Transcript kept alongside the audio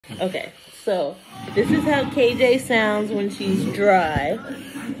Okay, so this is how KJ sounds when she's dry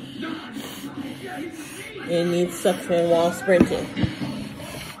and needs suction while sprinting.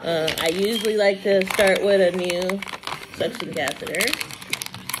 I usually like to start with a new suction catheter.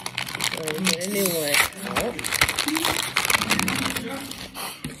 Let me get a new one out.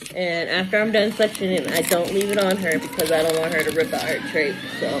 And after I'm done suctioning, I don't leave it on her because I don't want her to rip out her trach.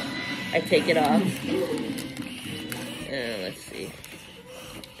 So I take it off. And let's see.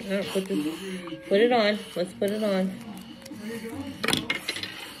 Put it on. Let's put it on.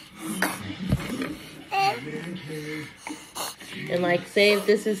 And like, say if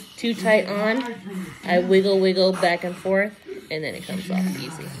this is too tight on, I wiggle back and forth, and then it comes off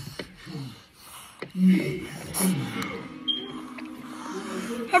easy.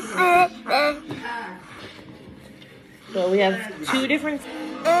 So we have two different.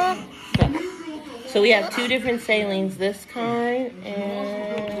 So we have two different salines. This kind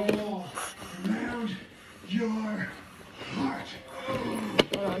and.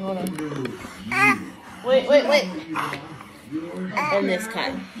 Hold on. Wait. And this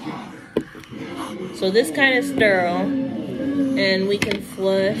kind. So this kind is sterile, and we can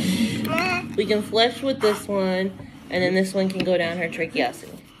flush. We can flush with this one, and then this one can go down her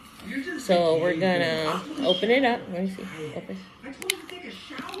tracheostomy. So we're gonna open it up. Let me see. Open.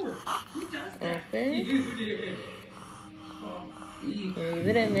 Leave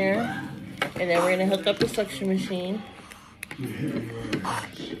it in there, and then we're gonna hook up the suction machine. Turn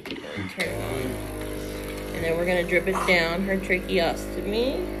it on. And then we're gonna drip it down her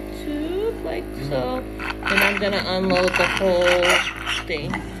tracheostomy tube like so. And I'm gonna unload the whole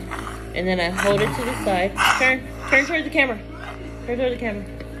thing. And then I hold it to the side. Turn towards the camera. Turn towards the camera.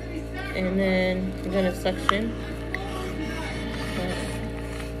 And then I'm gonna suction.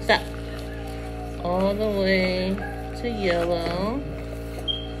 Stop. All the way to yellow.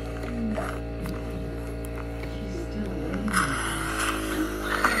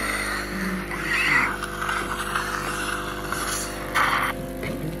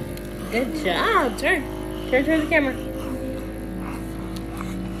 Good job. Turn towards the camera.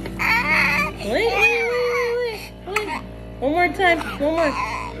 Wait. One more time. One more.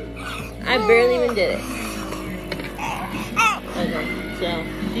 I barely even did it. Okay, so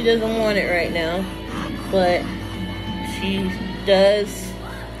she doesn't want it right now, but she does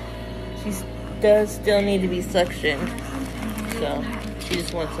still need to be suctioned. So she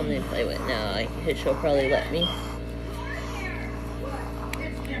just wants something to play with now. She'll probably let me.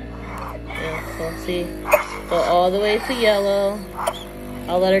 Yeah, so see, go all the way to yellow.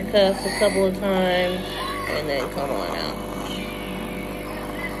 I'll let her cuff a couple of times, and then come on out.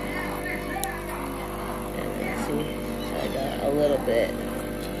 And then see, so I got a little bit.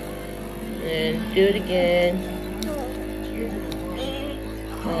 And do it again.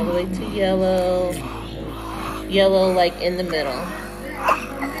 All the way to yellow. Yellow like in the middle.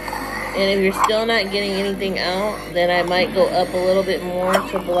 And if you're still not getting anything out, then I might go up a little bit more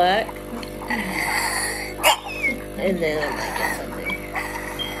to black. And then I might get something.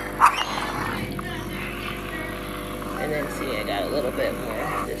 And then see, I got a little bit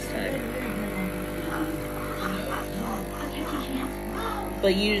more this time.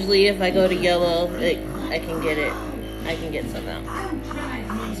 But usually if I go to yellow, I can get some out.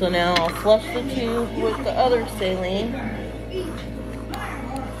 So now I'll flush the tube with the other saline.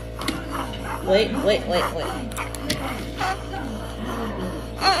 Wait.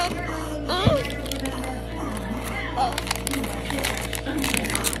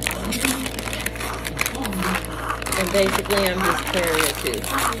 And basically, I'm just clearing it too.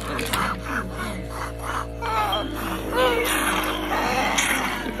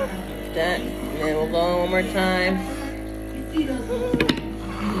 That, and then we'll go on one more time.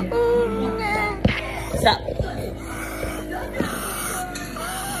 Stop.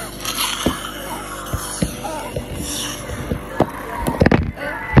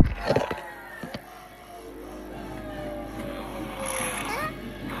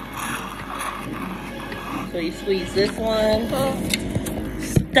 So you squeeze this one.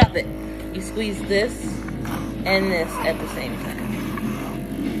 Stop it. You squeeze this and this at the same time.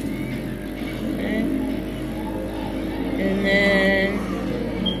 Okay. And then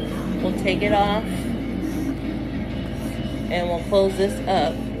we'll take it off and we'll close this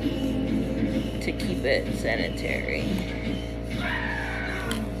up to keep it sanitary.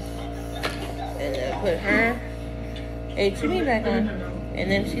 And then put her HME back on,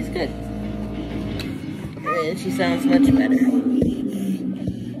 and then she's good. And she sounds much better.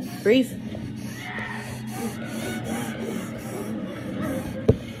 Breathe.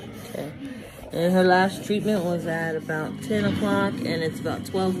 Okay. And her last treatment was at about 10 o'clock, and it's about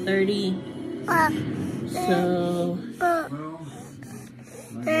 12:30. So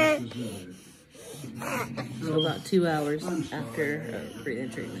about 2 hours after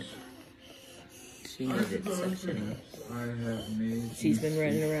breathing treatment. She needed suctioning. She's been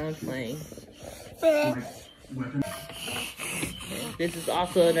running around playing. And this is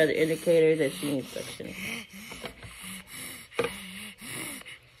also another indicator that she needs suctioning.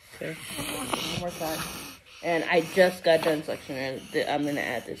 Okay, one more time. And I just got done suctioning. I'm gonna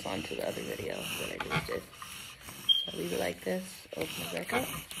add this onto the other video that I just did. So leave it like this, open it back up,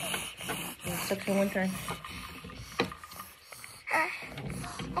 and suction one time.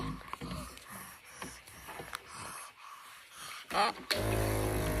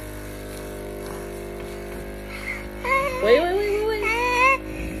 Wait.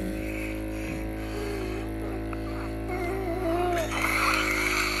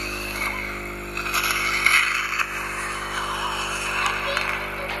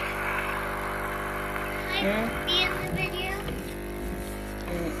 Be in the video? I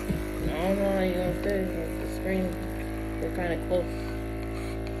don't know how you're gonna fit it with the screen. We're kind of close.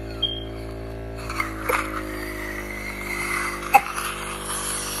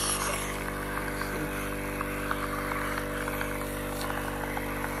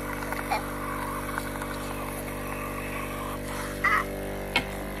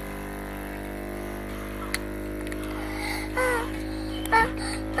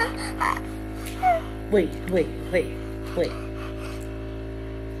 Wait.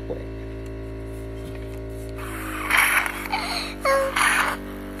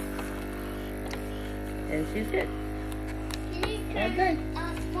 And she's good. All done.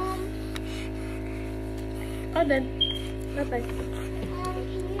 All done. Bye-bye.